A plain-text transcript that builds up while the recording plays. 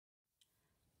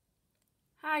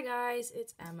Hi guys,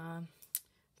 it's Emma.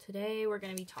 Today we're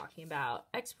going to be talking about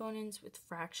exponents with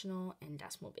fractional and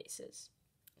decimal bases.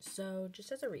 So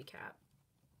just as a recap,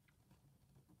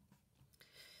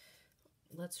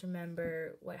 let's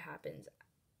remember what happens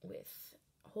with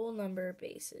whole number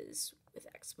bases with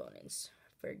exponents.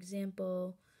 For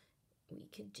example, we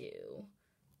could do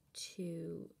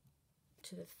 2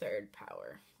 to the third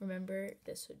power. Remember,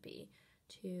 this would be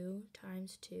 2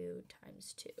 times 2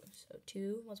 times 2. So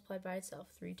 2 multiplied by itself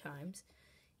 3 times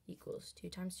equals 2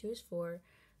 times 2 is 4,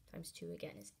 times 2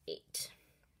 again is 8.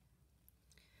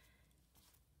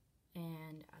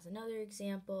 And as another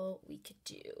example, we could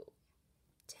do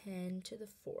 10 to the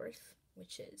fourth,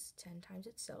 which is 10 times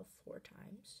itself 4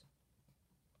 times.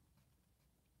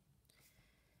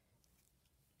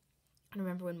 And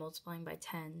remember, when multiplying by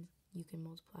 10, you can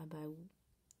multiply by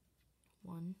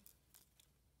 1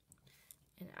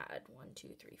 and add 1,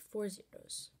 2, 3, 4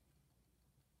 zeros.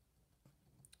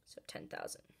 So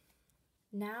 10,000.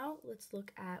 Now let's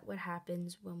look at what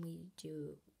happens when we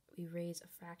raise a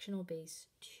fractional base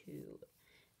to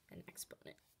an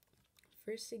exponent.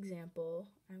 First example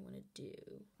I want to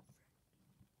do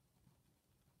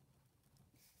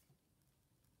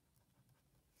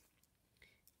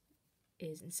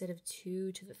is, instead of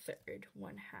 2 to the third,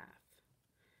 1/2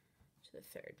 to the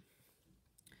third.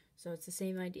 So it's the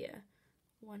same idea.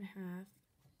 1/2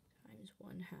 times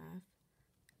 1/2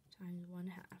 times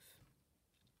 1/2.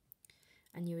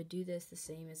 And you would do this the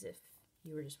same as if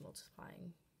you were just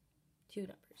multiplying two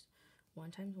numbers. 1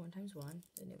 times 1 times 1,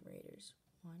 the numerator's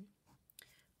 1,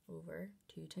 over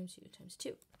 2 times 2 times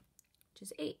 2, which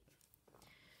is 8.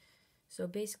 So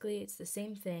basically it's the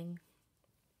same thing,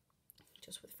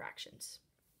 just with fractions.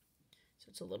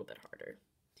 So it's a little bit harder.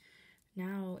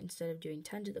 Now, instead of doing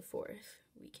 10 to the fourth,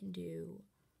 we can do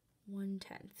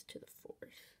 1/10 to the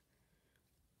fourth.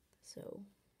 So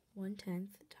 1/10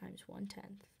 times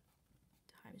 1/10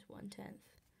 times 1/10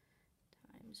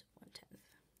 times 1/10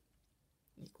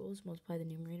 equals, multiply the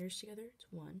numerators together,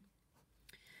 it's 1.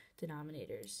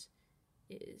 Denominators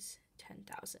is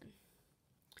 10,000.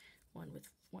 1 with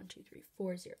 1, 2, 3,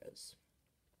 4 zeros.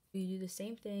 You do the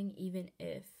same thing even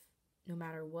if, no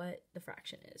matter what the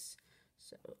fraction is.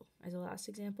 So as a last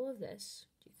example of this,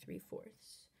 do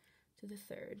 3/4 to the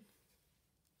third,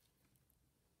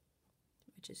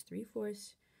 which is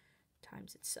 3/4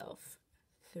 times itself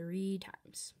 3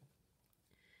 times,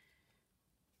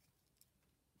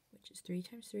 which is 3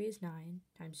 times 3 is 9,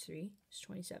 times 3 is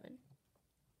 27.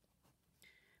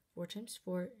 4 times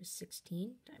 4 is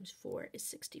 16, times 4 is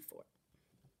 64.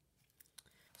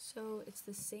 So it's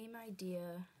the same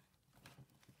idea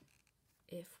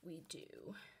if we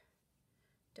do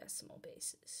decimal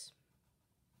bases.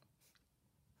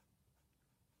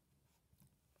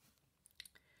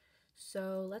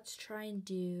 So let's try and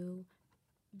do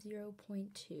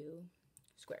 0.2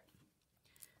 squared.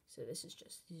 So this is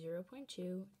just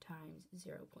 0.2 times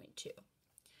 0.2.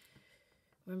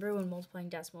 Remember, when multiplying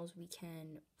decimals, we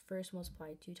can first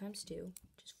multiply 2 times 2,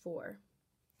 which is 4,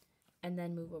 and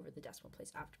then move over the decimal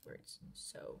place afterwards.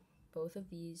 So both of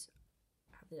these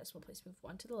have the decimal place move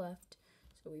 1 to the left,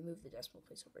 so we move the decimal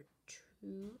place over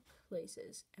 2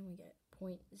 places, and we get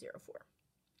 0.04.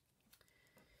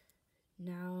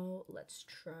 Now let's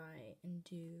try and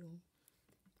do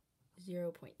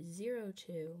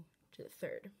 0.02 to the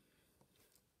third.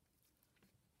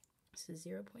 So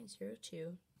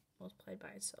 0.02 multiplied by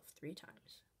itself 3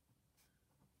 times.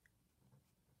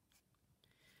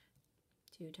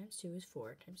 2 times 2 is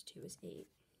 4, times 2 is 8.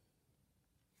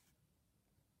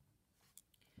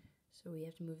 So we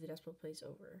have to move the decimal place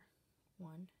over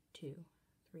 1, 2,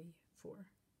 3, 4,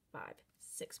 5,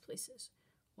 6 places.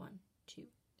 1, 2,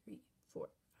 3, 4,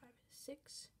 5,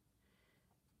 6.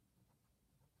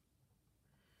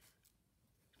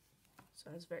 So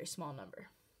that's a very small number.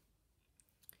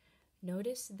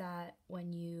 Notice that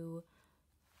when you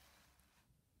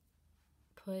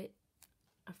put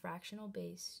a fractional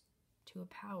base to a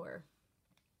power,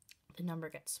 the number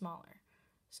gets smaller.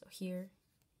 So here,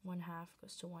 1/2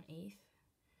 goes to 1/8,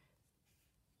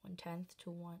 1/10 to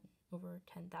 1 over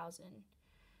 10,000.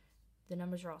 The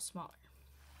numbers are all smaller.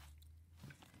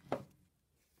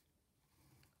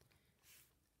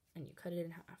 And you cut it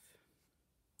in half.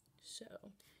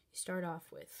 So you start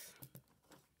off with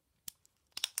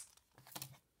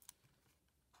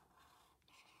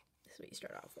this is what you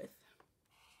start off with.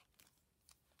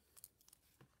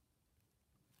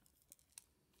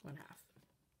 1/2.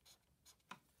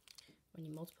 When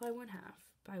you multiply 1/2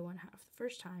 by 1/2 the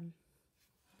first time,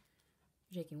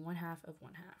 you're taking 1/2 of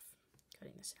 1/2,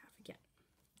 cutting this in half again.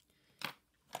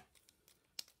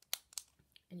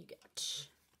 And you get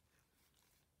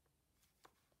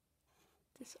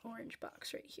this orange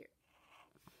box right here.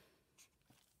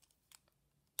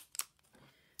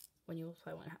 When you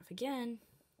multiply 1/2 again,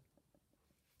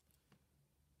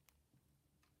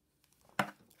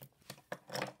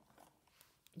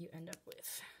 you end up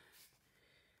with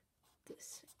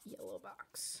this yellow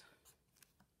box,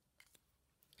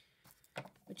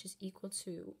 which is equal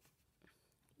to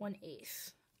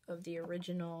 1/8 of the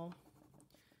original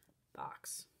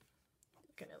box.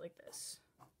 Look at it like this,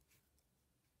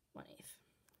 1/8.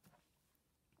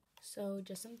 So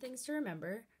just some things to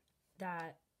remember,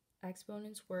 that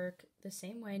exponents work the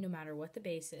same way no matter what the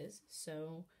base is.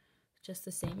 So just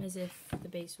the same as if the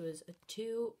base was a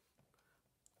 2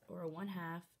 or a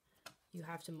 1/2, you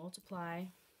have to multiply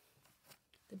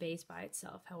the base by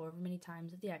itself however many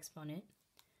times of the exponent.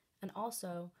 And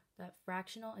also that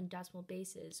fractional and decimal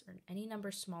bases, or any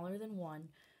number smaller than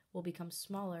 1, will become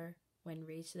smaller when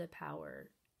raised to the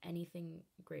power anything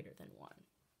greater than 1.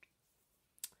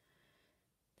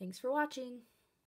 Thanks for watching.